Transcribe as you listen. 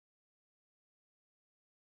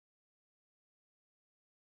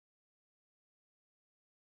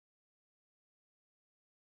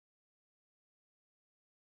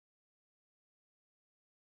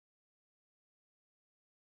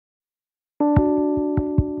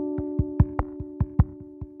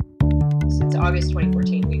since August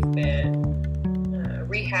 2014, we've been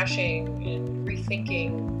rehashing and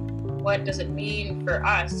rethinking what does it mean for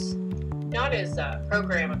us, not as a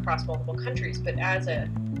program across multiple countries, but as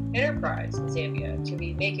an enterprise in Zambia, to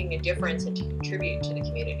be making a difference and to contribute to the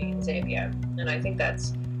community in Zambia. And I think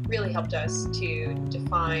that's really helped us to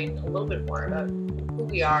define a little bit more about who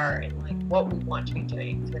we are and like what we want to be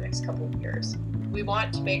doing for the next couple of years. We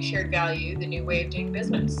want to make shared value the new way of doing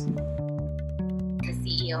business. The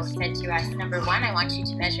CEO said to us, number one, I want you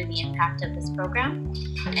to measure the impact of this program,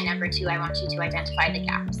 and number two, I want you to identify the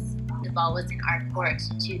gaps. The ball was in our court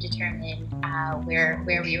to determine where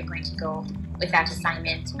we were going to go with that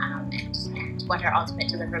assignment and what our ultimate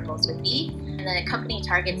deliverables would be. And the company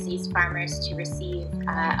targets these farmers to receive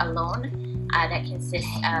a loan that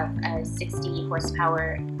consists of a 60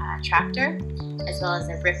 horsepower tractor, as well as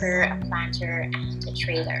a ripper, a planter, and a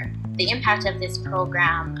trailer. The impact of this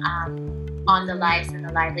program on the lives and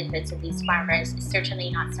the livelihoods of these farmers is certainly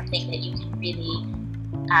not something that you can really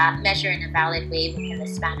measure in a valid way within the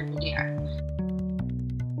span of a year.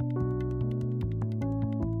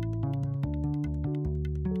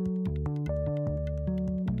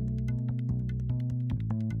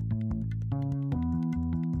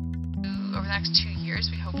 Over the next 2 years,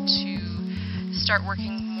 we hope to start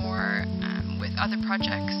working more with other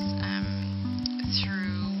projects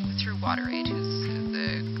through WaterAid, who's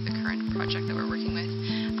the current project that we're working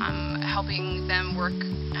with, helping them work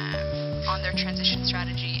on their transition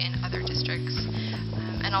strategy in other districts,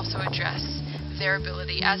 and also address their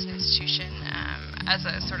ability as an institution, as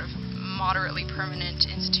a sort of moderately permanent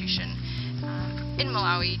institution in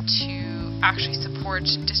Malawi, to actually support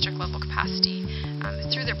district level capacity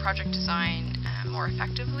through their project design more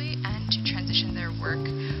effectively, and to transition their work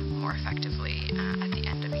more effectively at the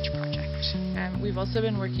end of each project. We've also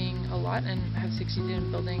been working a lot and have succeeded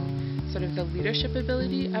in building sort of the leadership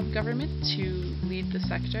ability of government to lead the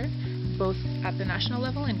sector, both at the national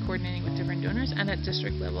level in coordinating with different donors, and at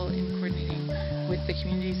district level in coordinating with the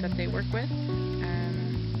communities that they work with,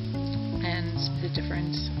 and the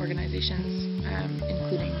different organizations,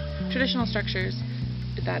 including traditional structures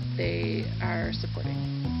that they are supporting.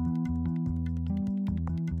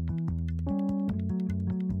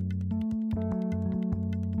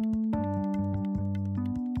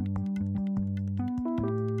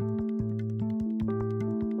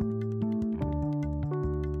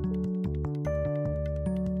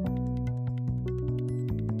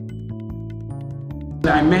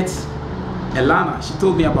 I met Elana. She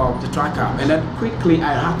told me about the tracker, and then quickly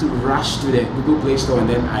I had to rush to the Google Play Store, and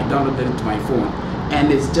then I downloaded it to my phone,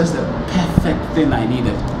 and it's just the perfect thing I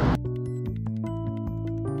needed.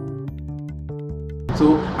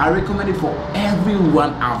 So I recommend it for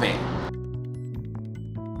everyone out there.